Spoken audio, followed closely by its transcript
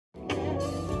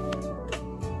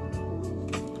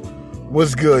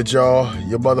What's good, y'all?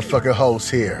 Your motherfucking host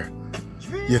here.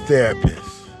 Your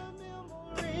therapist.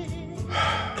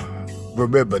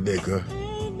 Remember, nigga,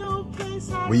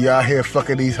 when you out here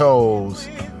fucking these hoes,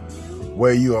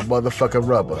 wear you a motherfucking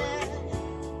rubber.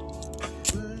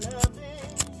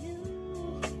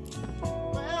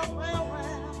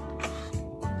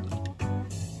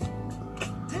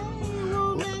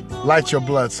 Light your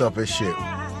blunts up and shit.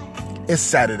 It's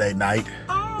Saturday night.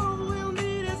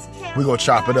 We gonna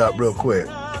chop it up real quick.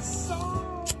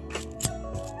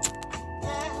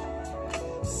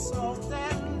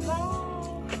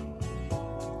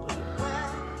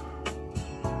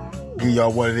 Give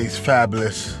y'all one of these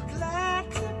fabulous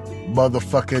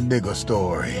motherfucking nigga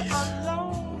stories.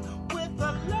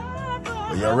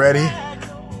 Are y'all ready?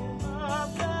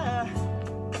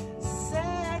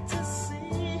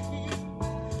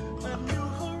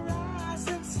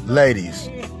 Ladies,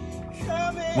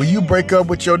 when you break up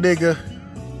with your nigga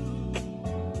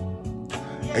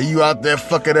and you out there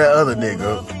fucking that other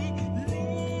nigga,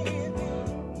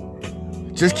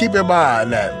 just keep in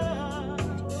mind that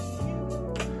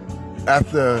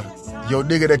after your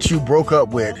nigga that you broke up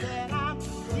with,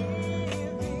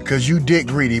 cause you dick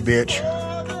greedy, bitch,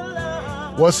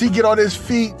 once he get on his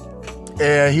feet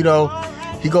and he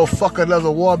go fuck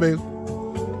another woman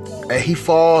and he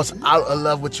falls out of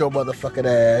love with your motherfucking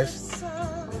ass,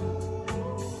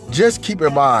 just keep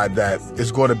in mind that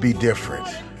it's going to be different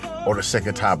on the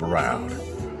second time around,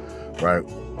 right?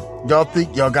 Y'all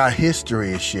think y'all got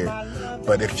history and shit,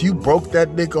 but if you broke that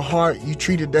nigga heart, you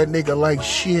treated that nigga like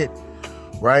shit,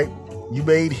 right? You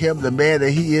made him the man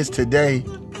that he is today.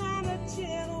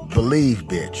 Believe,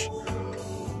 bitch,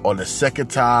 on the second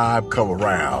time come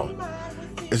around,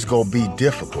 it's going to be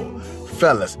difficult.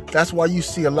 Fellas, that's why you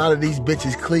see a lot of these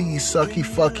bitches clingy, sucky,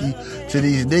 fucky to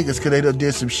these niggas because they done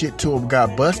did some shit to them,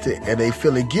 got busted, and they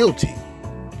feeling guilty.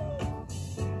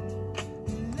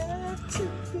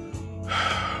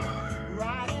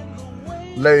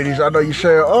 Ladies, I know you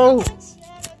saying, oh,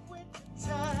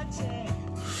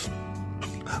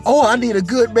 I need a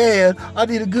good man. I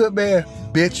need a good man.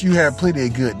 Bitch, you have plenty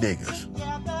of good niggas,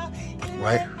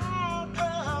 right?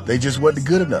 They just wasn't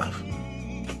good enough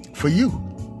for you.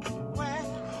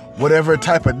 Whatever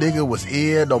type of nigga was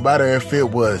in, no matter if it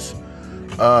was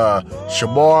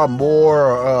Shamar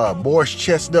Moore or Morris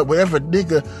Chestnut, whatever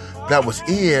nigga that was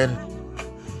in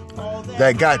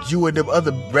that got you and them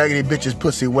other raggedy bitches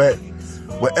pussy wet,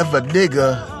 whatever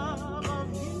nigga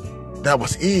that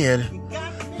was in,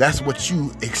 that's what you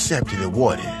accepted and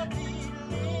wanted.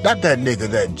 Not that nigga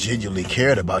that genuinely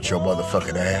cared about your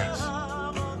motherfucking ass.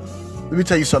 Let me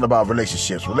tell you something about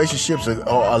relationships. Relationships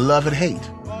are love and hate.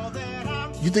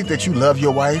 You think that you love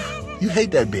your wife, you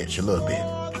hate that bitch a little bit,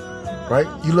 right?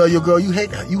 You love your girl, you hate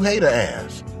her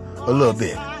ass a little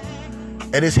bit.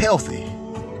 And it's healthy,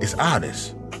 it's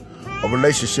honest. A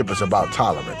relationship is about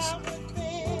tolerance.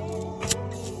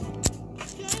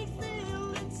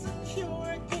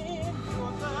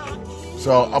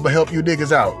 So I'm gonna help you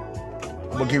niggas out.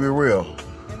 I'm gonna keep it real.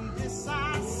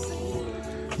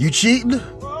 You cheating,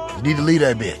 you need to leave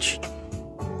that bitch.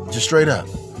 Just straight up.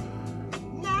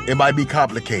 It might be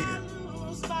complicated.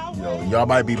 Y'all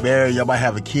might be married, y'all might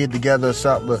have a kid together or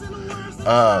something.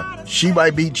 She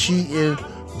might be cheating,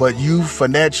 but you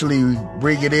financially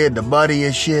bringing in the money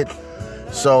and shit.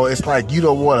 So it's like you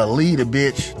don't want to leave a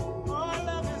bitch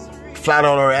flat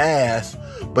on her ass,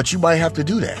 but you might have to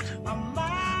do that.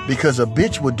 Because a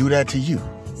bitch would do that to you.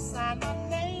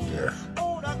 Yeah.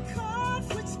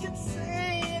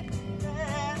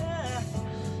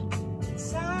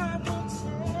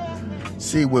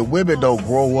 See, when women don't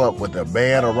grow up with a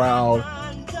man around,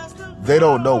 they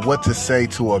don't know what to say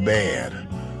to a man,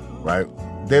 right?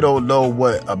 They don't know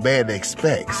what a man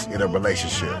expects in a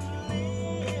relationship,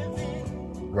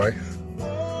 right?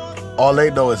 All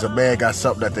they know is a man got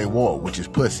something that they want, which is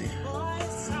pussy.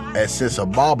 And since a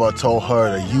mama told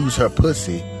her to use her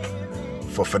pussy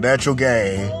for financial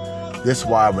gain, this is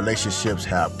why relationships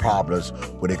have problems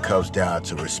when it comes down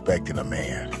to respecting a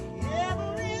man.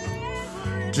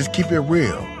 Just keep it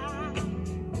real.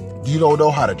 You don't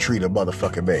know how to treat a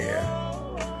motherfucking man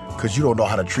because you don't know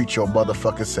how to treat your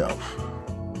motherfucking self.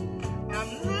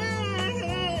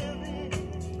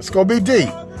 It's gonna be deep.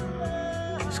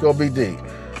 It's gonna be deep.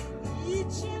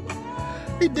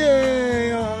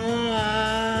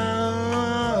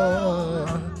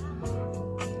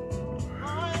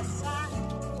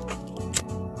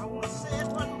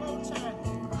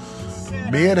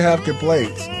 Men have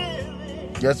complaints.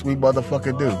 Yes, we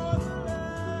motherfucking do.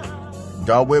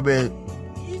 Y'all women,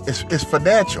 it's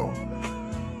financial.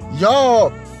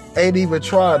 Y'all ain't even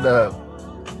trying to,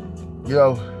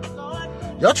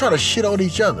 Y'all try to shit on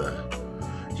each other.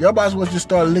 Y'all might as well just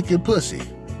start licking pussy.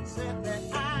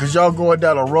 Because y'all going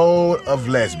down a road of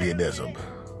lesbianism.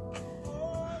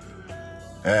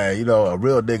 And, you know, a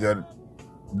real nigga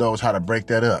knows how to break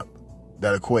that up,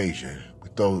 that equation. We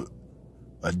throw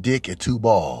a dick and two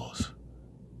balls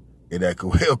in that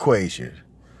equation.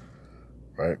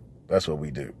 Right? That's what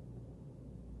we do.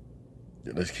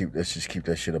 Let's just keep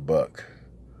that shit a buck.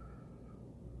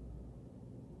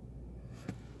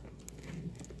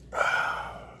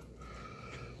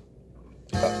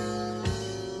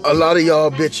 A lot of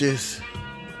y'all bitches,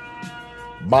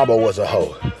 mama was a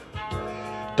hoe.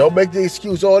 Don't make the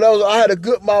excuse, oh, I had a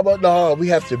good mama. No, we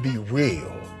have to be real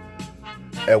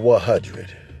at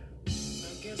 100.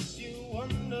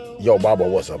 Your mama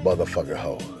was a motherfucking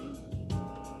hoe.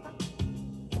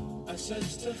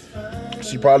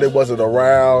 She probably wasn't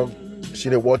around. She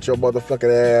didn't want your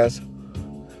motherfucking ass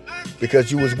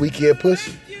because you was weekend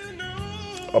pussy.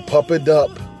 A pump and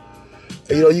dump.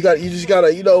 You know, you just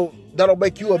gotta, you know, that don't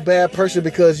make you a bad person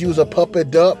because you was a pump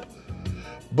and dump.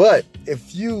 But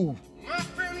if you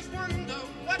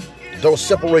don't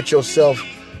separate yourself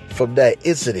from that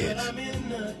incident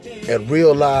and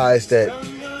realize that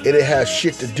it didn't have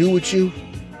shit to do with you,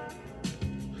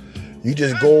 you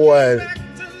just go on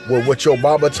with what your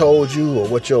mama told you or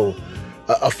what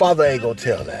a father ain't gonna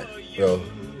tell that, you know,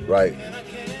 right?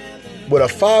 With a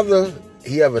father,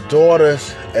 he have a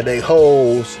daughters and they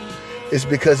hoes, it's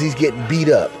because he's getting beat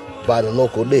up by the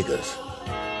local niggas.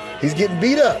 He's getting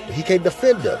beat up. He can't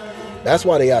defend them. That's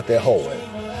why they out there hoeing.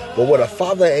 But when a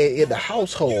father ain't in the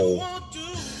household,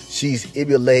 she's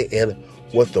emulating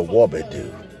what the woman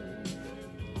do.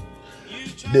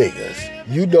 Niggas,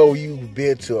 you know you've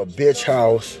been to a bitch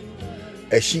house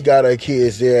and she got her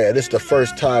kids there and it's the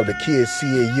first time the kids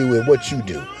seeing you and what you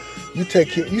do. You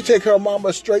take her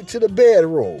mama straight to the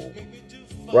bedroom,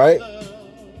 right?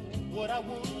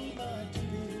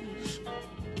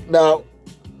 Now,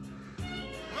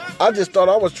 I just thought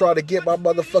I was trying to get my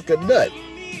motherfucking nut,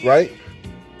 right?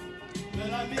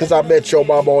 Because I met your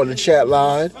mama on the chat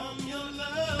line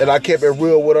and I kept it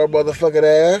real with her motherfucking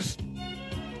ass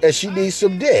and she needs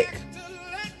some dick.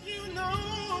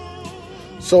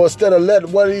 So instead of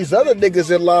letting one of these other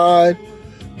niggas in line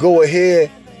go ahead,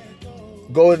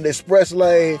 go in the express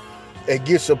lane and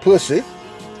get some pussy,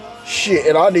 shit,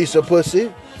 and I need some pussy,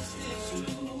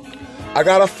 I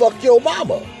gotta fuck your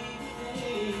mama.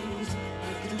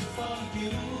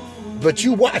 But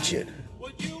you watch it.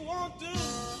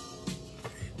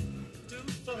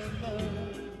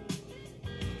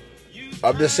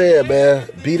 I'm just saying, man,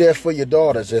 be there for your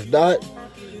daughters. If not,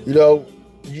 you know,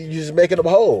 you just making them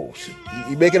hoes.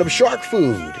 You making them shark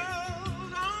food.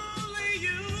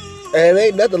 And it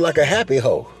ain't nothing like a happy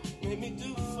hoe.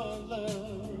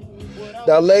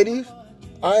 Now, ladies,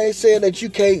 I ain't saying that you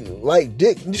can't like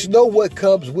dick. Just know what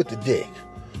comes with the dick,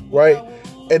 right?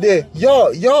 And then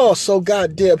y'all so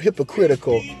goddamn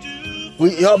hypocritical.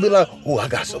 Y'all be like, oh, I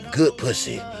got some good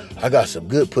pussy. I got some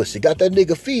good pussy. Got that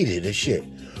nigga feeding and shit,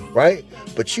 right?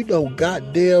 But you know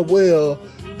goddamn well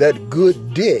that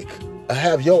good dick will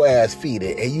have your ass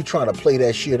feeding and you trying to play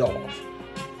that shit off.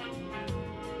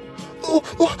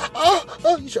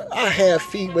 I have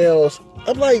females.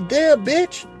 I'm like, damn,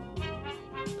 bitch.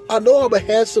 I know I'm a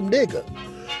handsome nigga,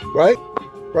 right?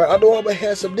 Right? I know I'm a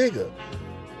handsome nigga.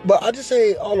 But I just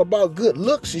ain't all about good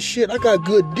looks and shit. I got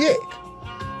good dick,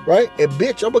 right? And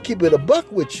bitch, I'm gonna keep it a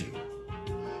buck with you.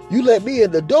 You let me in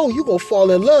the door, you gonna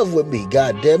fall in love with me,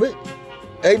 god damn it.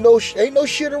 Ain't no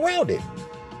shit around it.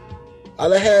 I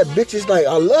done had bitches like,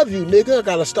 I love you, nigga. I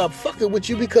gotta stop fucking with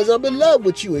you because I'm in love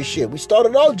with you and shit. We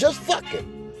started off just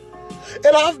fucking.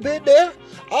 And I've been there.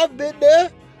 I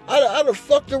done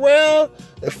fucked around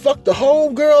and fucked the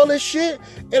homegirl and shit.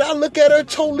 And I look at her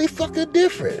totally fucking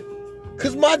different.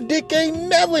 Cause my dick ain't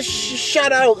never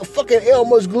shot out fucking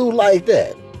Elmer's glue like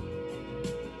that.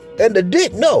 And the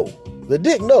dick, no. The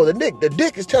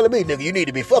dick is telling me, nigga, you need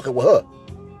to be fucking with her.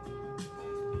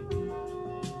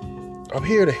 I'm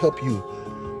here to help you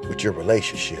with your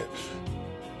relationships.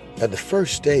 And the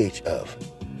first stage of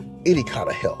any kind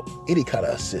of help, any kind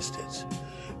of assistance,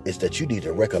 is that you need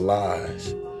to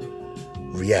recognize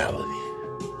reality.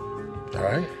 All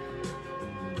right?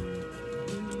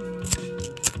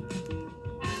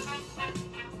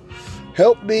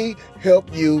 Help me,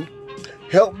 help you.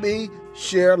 Help me,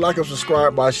 share, like, and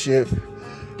subscribe my shit.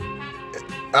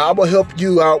 I'm going to help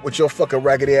you out with your fucking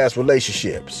raggedy ass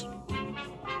relationships.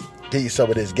 Give you some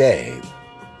of this game.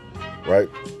 Right?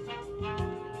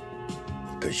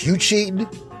 Because you cheating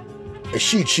and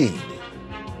she cheating.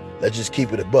 Let's just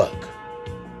keep it a buck.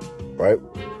 Right?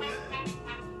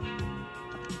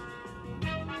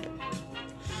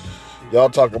 Y'all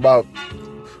talk about,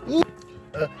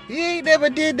 he ain't never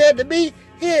did that to me.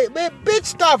 Yeah, man, bitch,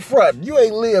 stop fronting. You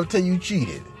ain't lived till you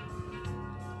cheated.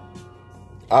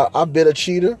 I've been a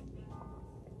cheater,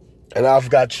 and I've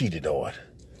got cheated on.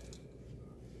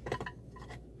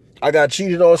 I got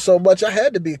cheated on so much, I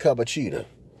had to become a cheater.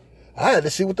 I had to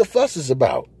see what the fuss is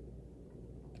about.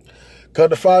 Come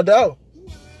to find out,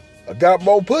 I got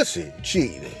more pussy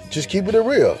cheating. Just keeping it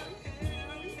real.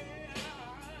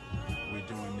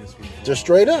 Just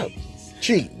straight up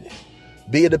cheating.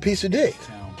 Being a piece of dick.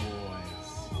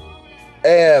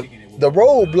 And the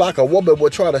roadblock a woman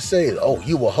would try to say, oh,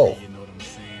 you a hoe.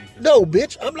 No,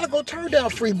 bitch, I'm not going to turn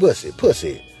down free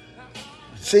pussy.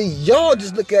 See, y'all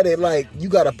just look at it like you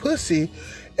got a pussy,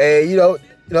 and you know,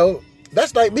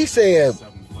 that's like me saying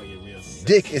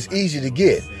dick is easy to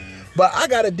get. But I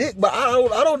got a dick, but I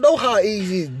don't know how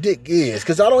easy dick is,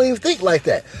 because I don't even think like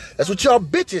that. That's what y'all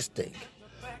bitches think,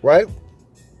 right?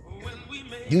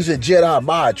 Using Jedi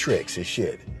mind tricks and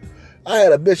shit. I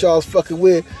had a bitch I was fucking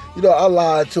with, I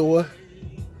lied to her.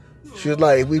 She was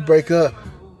like, if we break up,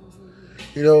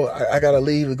 I gotta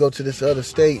leave and go to this other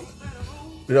state,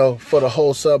 for the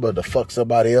whole summer to fuck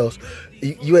somebody else.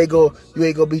 You ain't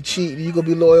gonna be cheating. You gonna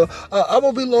be loyal. I'm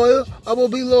gonna be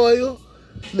loyal.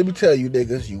 Let me tell you,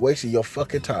 niggas, you wasting your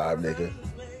fucking time, nigga.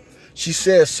 She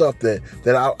said something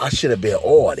that I should have been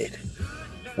on it.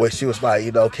 Where she was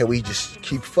like, can we just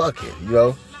keep fucking,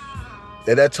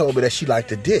 And that told me that she liked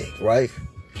the dick, right?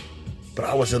 But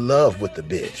I was in love with the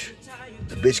bitch.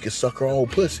 The bitch could suck her own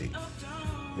pussy,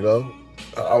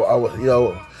 I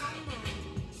was,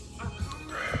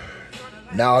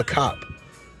 now a cop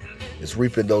is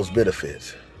reaping those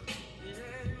benefits,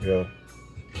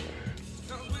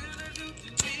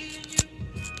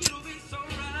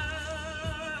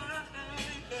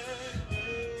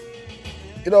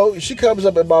 she comes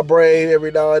up in my brain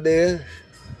every now and then,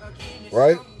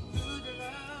 right?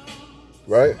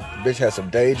 Right? Bitch has some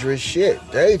dangerous shit.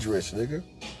 Dangerous, nigga.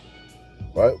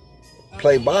 Right?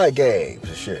 Play mind games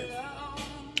and shit.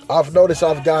 I've noticed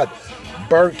I've got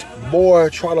burnt more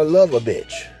trying to love a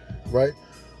bitch, right?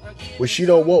 When she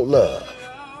don't want love.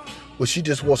 When she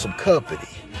just wants some company,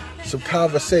 some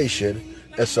conversation,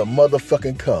 and some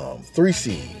motherfucking cum. 3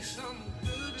 C's.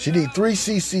 She need 3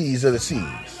 cc's of the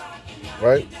C's,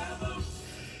 right?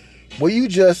 When you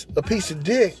just a piece of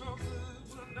dick,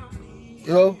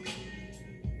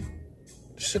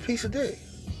 just a piece of dick.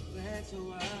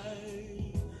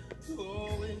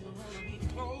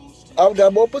 I've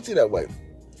got more pussy that way.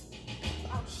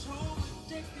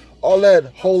 All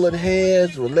that holding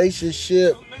hands,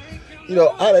 relationship,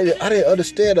 I didn't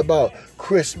understand about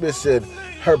Christmas and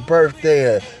her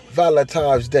birthday and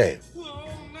Valentine's Day.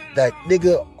 That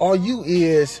nigga, all you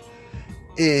is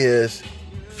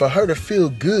for her to feel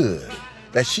good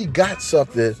that she got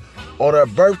something on her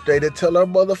birthday to tell her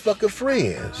motherfucking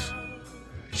friends.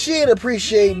 She ain't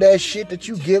appreciating that shit that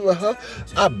you giving her.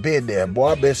 I've been there,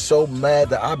 boy. I've been so mad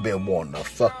that I've been wanting to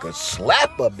fucking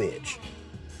slap a bitch.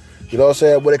 You know what I'm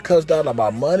saying? When it comes down to my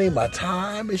money, my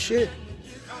time and shit.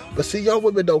 But see, y'all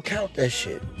women don't count that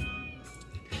shit.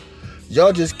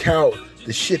 Y'all just count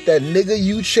the shit that nigga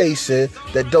you chasing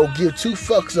that don't give 2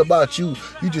 fucks about you.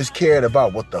 You just caring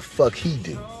about what the fuck he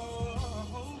do.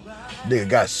 Nigga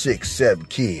got 6, 7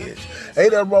 kids.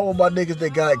 Ain't nothing wrong with my niggas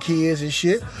that got kids and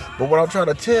shit. But what I'm trying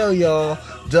to tell y'all,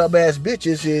 dumbass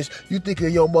bitches, is you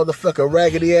thinking your motherfucking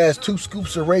raggedy ass 2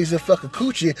 scoops of raisin fucking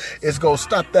coochie is gonna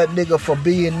stop that nigga from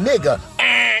being nigga.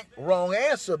 Wrong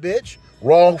answer, bitch.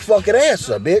 Wrong fucking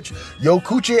answer, bitch. Your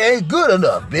coochie ain't good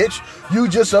enough, bitch. You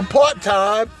just a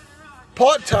part-time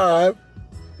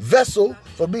vessel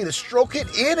for me to stroke it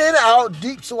in and out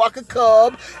deep so I can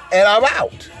come, and I'm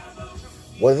out.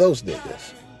 One of those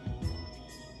niggas.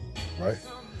 Right?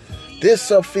 There's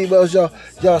some females,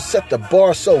 y'all set the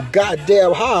bar so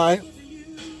goddamn high.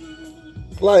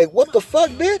 Like, what the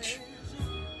fuck, bitch?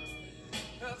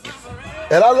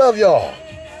 And I love y'all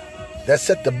that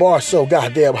set the bar so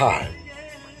goddamn high.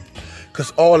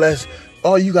 Cause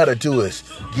all you gotta do is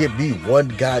give me one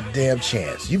goddamn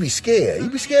chance. You be scared. You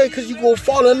be scared because you gonna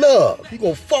fall in love. You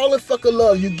gonna fall in fucking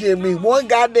love. You give me one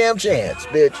goddamn chance,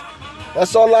 bitch.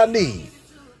 That's all I need.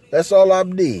 That's all I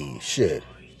need. Shit.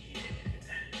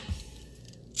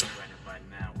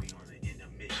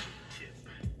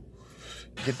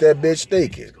 Get that bitch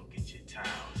thinking.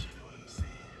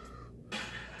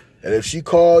 And if she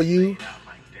call you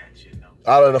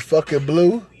out of the fucking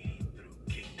blue,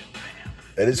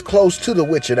 and it's close to the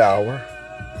witching hour,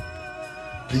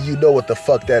 then you know what the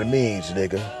fuck that means,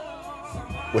 nigga.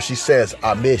 When she says,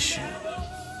 I miss you.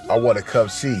 I want to come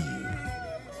see you.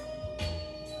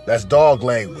 That's dog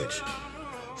language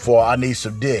for I need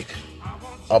some dick.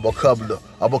 I'm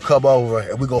gonna come over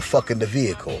and we gonna fuck in the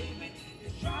vehicle.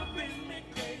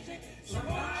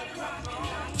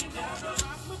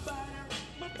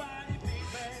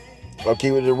 I'm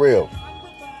keeping it real.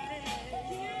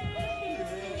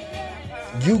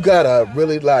 You gotta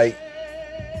really like,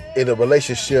 in a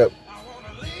relationship,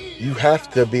 you have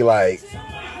to be like,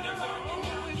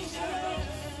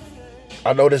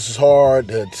 I know this is hard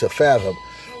to fathom,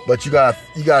 but you gotta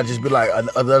just be like,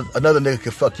 another nigga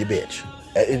can fuck your bitch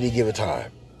at any given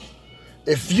time.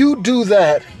 If you do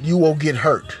that, you won't get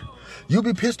hurt. You'll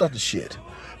be pissed off the shit,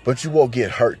 but you won't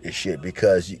get hurt and shit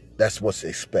because that's what's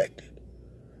expected.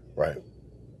 Right?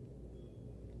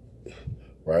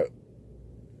 Right?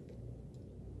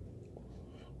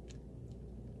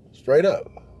 Straight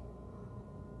up.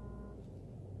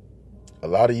 A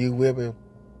lot of you women,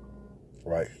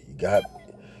 right?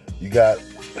 You got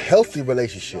healthy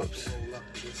relationships,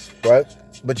 right?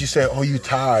 But you say, oh, you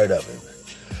tired of him.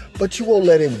 But you won't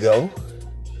let him go.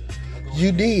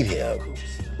 You need him,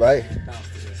 right?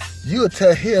 You'll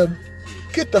tell him,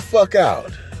 get the fuck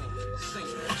out.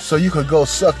 So you can go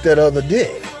suck that other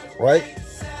dick, right?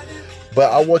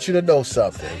 But I want you to know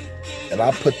something. And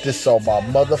I put this on my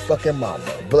motherfucking mama.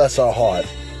 Bless her heart,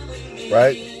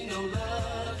 right?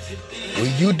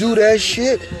 When you do that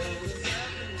shit,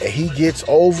 and he gets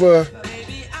over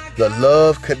the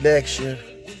love connection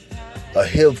of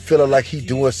him feeling like he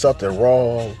doing something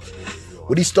wrong,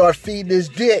 when he start feeding his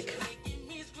dick,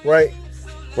 right?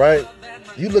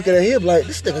 You looking at him like,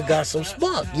 this nigga got some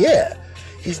spunk. Yeah,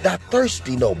 he's not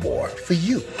thirsty no more for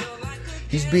you.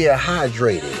 He's being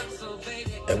hydrated.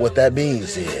 And what that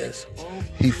means is,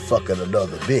 he fucking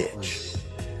another bitch.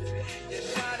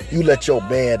 You let your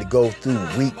man go through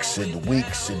weeks and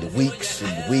weeks and weeks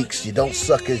and weeks. You don't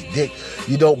suck his dick.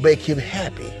 You don't make him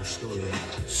happy.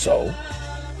 So,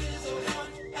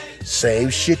 same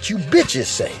shit you bitches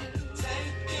say.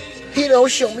 He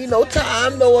don't show me no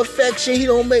time, no affection. He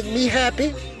don't make me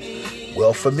happy.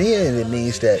 Well, for men, it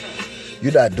means that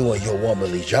you're not doing your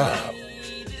womanly job.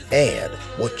 And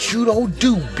what you don't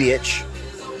do, bitch,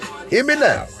 hear me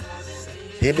now.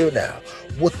 Hear me now.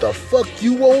 What the fuck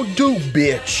you won't do,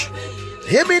 bitch?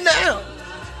 Hear me now.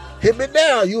 Hear me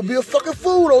now. You'll be a fucking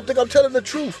fool. Don't think I'm telling the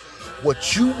truth.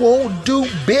 What you won't do,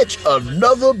 bitch,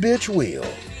 another bitch will.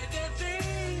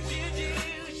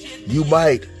 You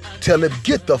might tell him,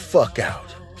 get the fuck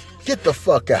out. Get the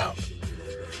fuck out.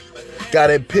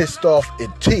 Got him pissed off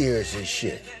in tears and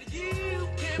shit.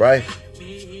 Right?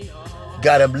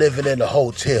 Got him living in the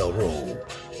hotel room.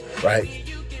 Right?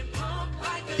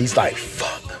 He's like,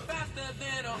 fuck.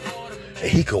 And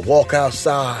he could walk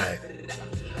outside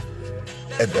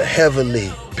and the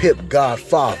heavenly pimp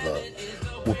godfather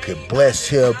could bless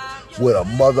him with a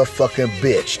motherfucking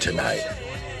bitch tonight.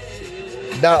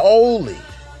 Not only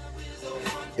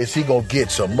is he gonna get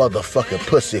some motherfucking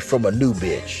pussy from a new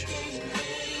bitch,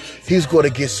 he's gonna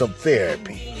get some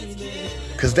therapy.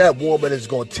 Cause that woman is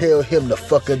gonna tell him the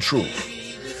fucking truth.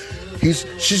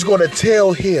 She's gonna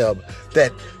tell him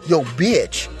that your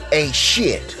bitch ain't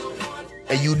shit.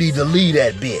 And you need to leave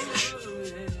that bitch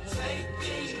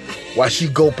while she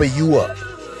gulping you up.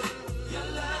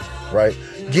 Right?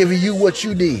 Giving you what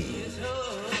you need.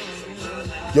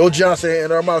 Yo Johnson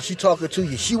in her mouth, she talking to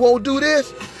you. She won't do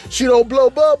this. She don't blow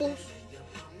bubbles.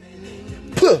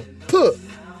 Puh.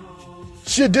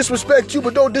 She'll disrespect you,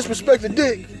 but don't disrespect the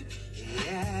dick.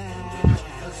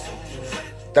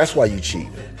 That's why you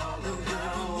cheating.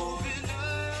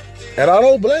 And I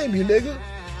don't blame you, nigga.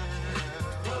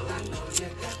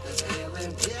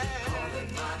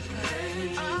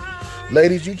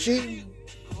 Ladies, you cheating?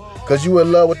 Cause you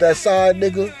in love with that side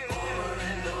nigga?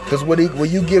 Cause when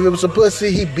you give him some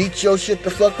pussy, he beats your shit the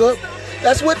fuck up?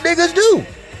 That's what niggas do.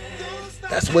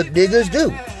 That's what niggas do.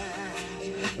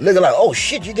 Nigga like, oh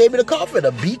shit, you gave me the coffee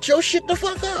to beat your shit the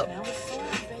fuck up.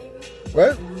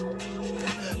 Right?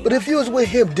 But if you was with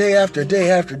him day after day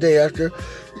after day after,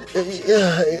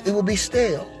 it would be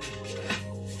stale.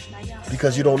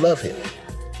 Because you don't love him.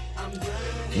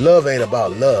 Love ain't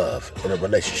about love in a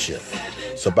relationship.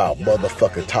 It's about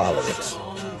motherfucking tolerance.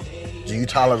 Do you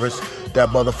tolerate that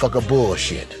motherfucker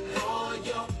bullshit?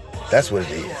 That's what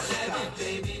it is.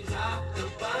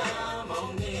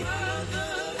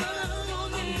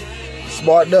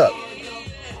 Smarten up.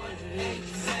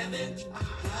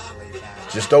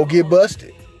 Just don't get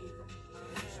busted.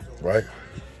 Right?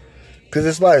 Because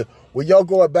it's like, when y'all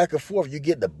going back and forth, you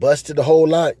getting busted a whole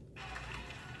lot.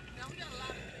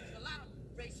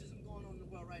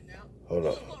 Hold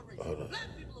on.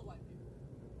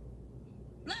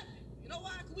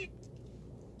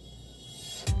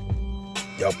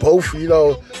 Y'all both,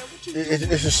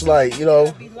 it's just like,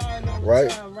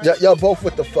 right? Y'all both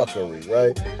with the fuckery,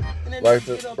 right?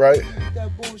 Right?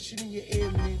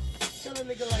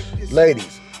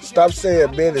 Ladies, stop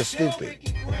saying men is stupid.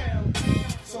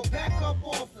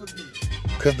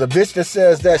 Because the bitch that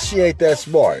says that, she ain't that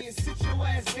smart.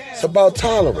 It's about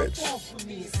tolerance.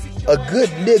 A good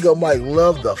nigga might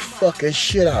love the fucking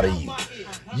shit out of you.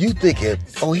 You thinking,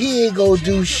 oh, he ain't gonna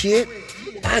do shit.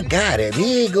 I got him.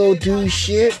 He ain't gonna do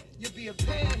shit.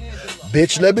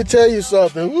 Bitch, let me tell you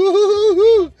something.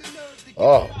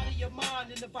 Oh.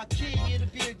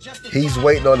 He's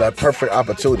waiting on that perfect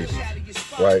opportunity,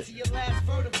 right?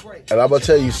 And I'm gonna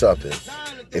tell you something.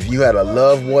 If you had a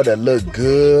loved one that looked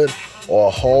good, or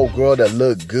a whole girl that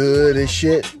looked good and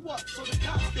shit,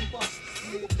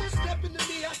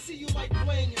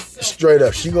 straight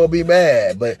up, she gonna be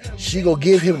mad, but she gonna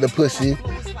give him the pussy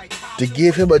to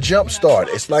give him a jump start.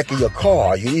 It's like in your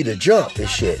car, you need a jump and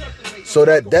shit. So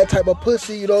that type of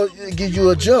pussy, you know, it gives you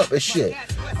a jump and shit.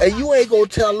 And you ain't gonna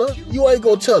tell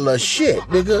her shit,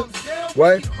 nigga,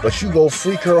 right? But you gonna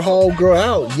freak her whole girl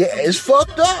out. Yeah, it's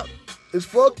fucked up. It's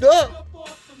fucked up.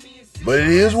 But it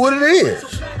is what it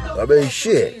is. I mean,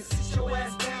 shit.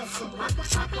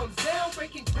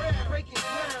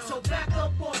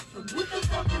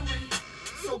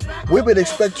 Women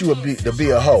expect you to be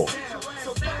a hoe.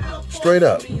 Straight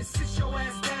up.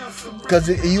 Because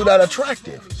you're not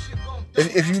attractive.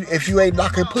 If you ain't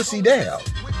knocking pussy down.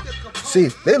 See,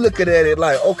 they looking at it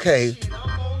like, okay,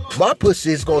 my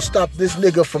pussy is gonna stop this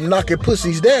nigga from knocking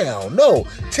pussies down. No.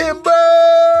 Timber!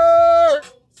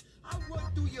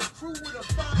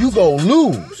 You gonna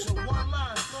lose.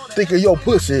 Thinking your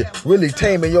pussy really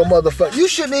taming your motherfucker. You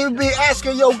shouldn't even be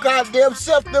asking your goddamn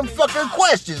self them fucking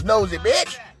questions, nosy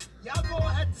bitch.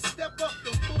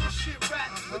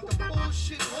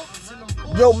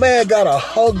 Your man got a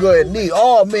hunger and need.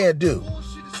 All men do.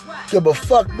 Give a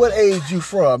fuck what age you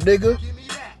from, nigga.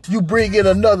 You bring in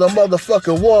another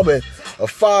motherfucking woman,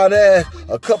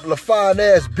 a couple of fine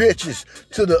ass bitches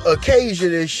to the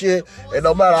occasion and shit, and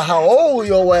no matter how old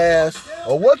your ass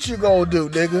or what you gonna do,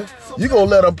 nigga, you gonna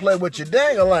let them play with your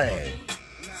dang-a-lang.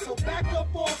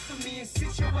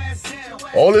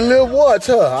 Only live once,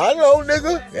 huh? I know,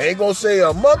 nigga. Ain't gonna say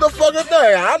a motherfucking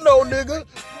thing. I know, nigga.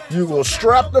 You gonna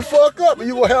strap the fuck up and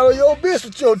you gonna handle your bitch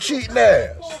with your cheating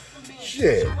ass.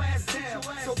 Shit.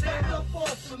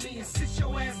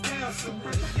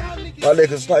 My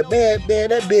niggas like, man,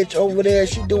 that bitch over there,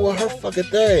 she doing her fucking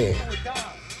thing.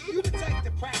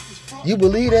 You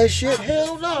believe that shit?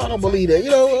 Hell no, I don't believe that.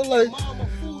 You know, like,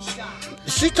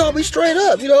 she told me straight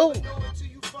up, you know,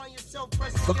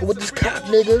 fucking with this cop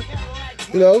nigga,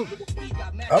 you know.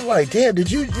 I'm like, damn, did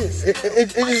you?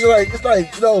 It's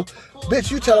like, you know,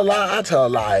 bitch, you tell a lie, I tell a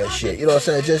lie and shit. You know what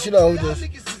I'm saying? Just, you know, just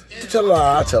you tell a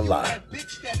lie, I tell a lie.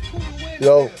 You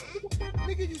know,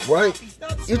 right?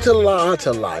 You tell a lie, I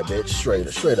tell a lie, bitch.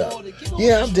 Straight up.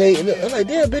 Yeah, I'm dating. I'm like,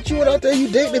 damn, bitch, you went out there, you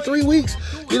dating in 3 weeks.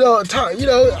 You know,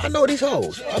 I know these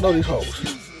hoes. I know these hoes.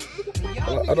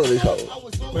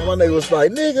 Man, my nigga was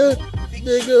like, nigga.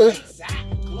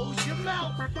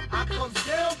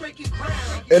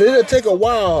 And it'll take a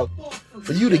while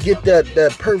for you to get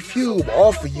that perfume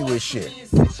off of you and shit.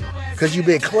 Cause you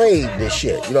been claimed and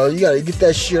shit. You know, you gotta get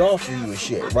that shit off of you and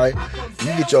shit, right? You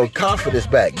get your confidence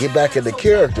back. Get back in the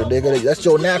character, nigga. That's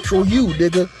your natural you,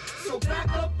 nigga.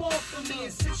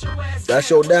 That's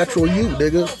your natural you,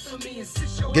 nigga.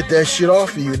 Get that shit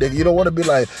off of you, nigga. You don't want to be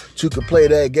like, you can play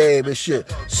that game and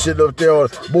shit. Sitting up there on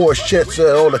Morris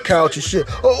Chetzer on the couch and shit.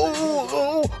 Oh.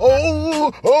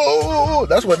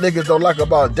 That's what niggas don't like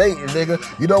about dating, nigga.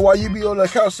 You know why you be on the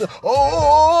couch?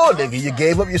 Nigga, you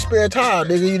gave up your spare time,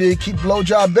 nigga. You didn't keep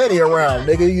Blowjob Betty around,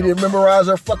 nigga. You didn't memorize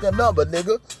her fucking number,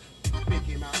 nigga.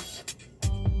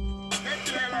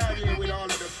 With all of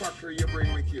the fuckery you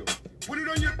bring with you. Put it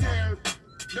on your tail,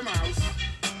 the mouse,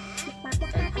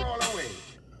 and crawl away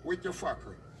with your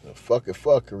fuckery. The fucking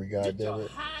fuckery, goddammit.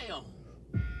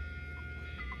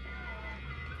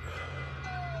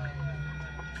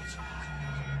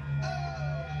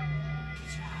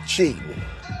 Cheating.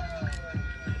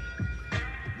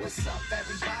 What's up,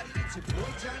 everybody? It's your boy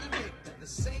Johnny Rick. The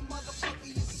same motherfucker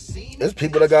you seen. There's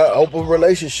people that got open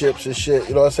relationships and shit.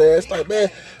 You know what I'm saying? It's like, man,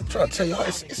 I'm trying to tell you,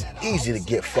 it's easy to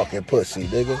get fucking pussy,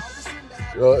 nigga.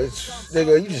 You know,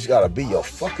 nigga, you just gotta be your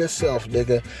fucking self,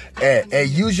 nigga, and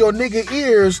use your nigga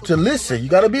ears to listen. You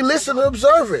gotta be listening and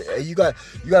observant, and you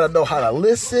gotta know how to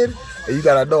listen, and you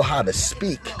gotta know how to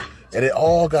speak, and it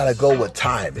all gotta go with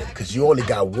timing, cause you only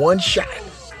got one shot.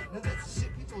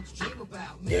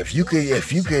 If you can,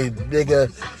 nigga,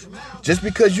 just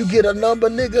because you get a number,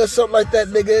 nigga, or something like that,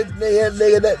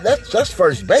 nigga, that's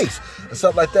first base or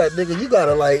something like that, nigga. You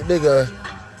gotta like, nigga,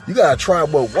 You gotta try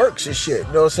what works and shit.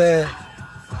 You know what I'm saying?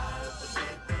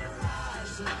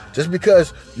 Just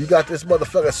because you got this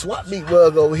motherfucking swap meet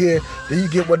rug over here, then you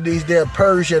get one of these damn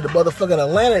Persian, the motherfucking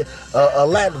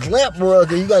Aladdin's lamp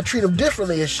rug, and you gotta treat them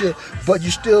differently and shit. But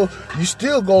you still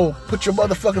gonna put your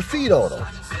motherfucking feet on them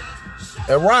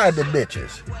and ride the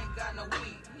bitches.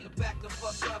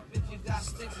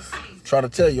 Trying to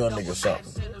tell you on niggas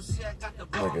something,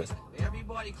 nigga.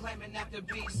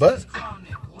 But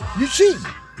you cheating,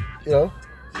 you know.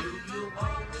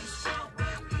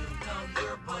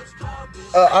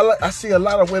 I see a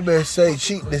lot of women say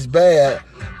cheating is bad,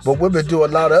 but women do a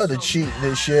lot of other cheating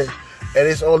and shit, and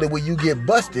it's only when you get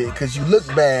busted because you look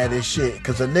bad and shit,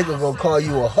 because a nigga gonna call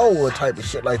you a hoe or type of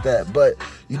shit like that, but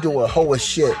you doing hoe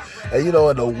shit. And you know,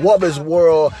 in the woman's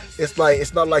world, it's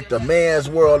not like the man's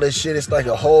world and shit. It's like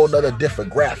a whole nother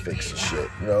different graphics and shit,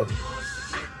 you know,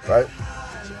 right?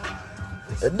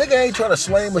 A nigga ain't trying to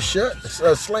slam a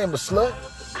slut.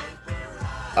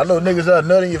 I know niggas are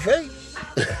nut in your face.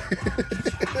 You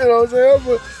know what I'm saying?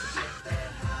 But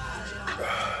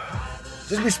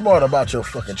just be smart about your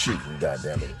fucking cheating,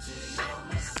 goddammit.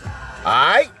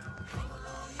 Alright?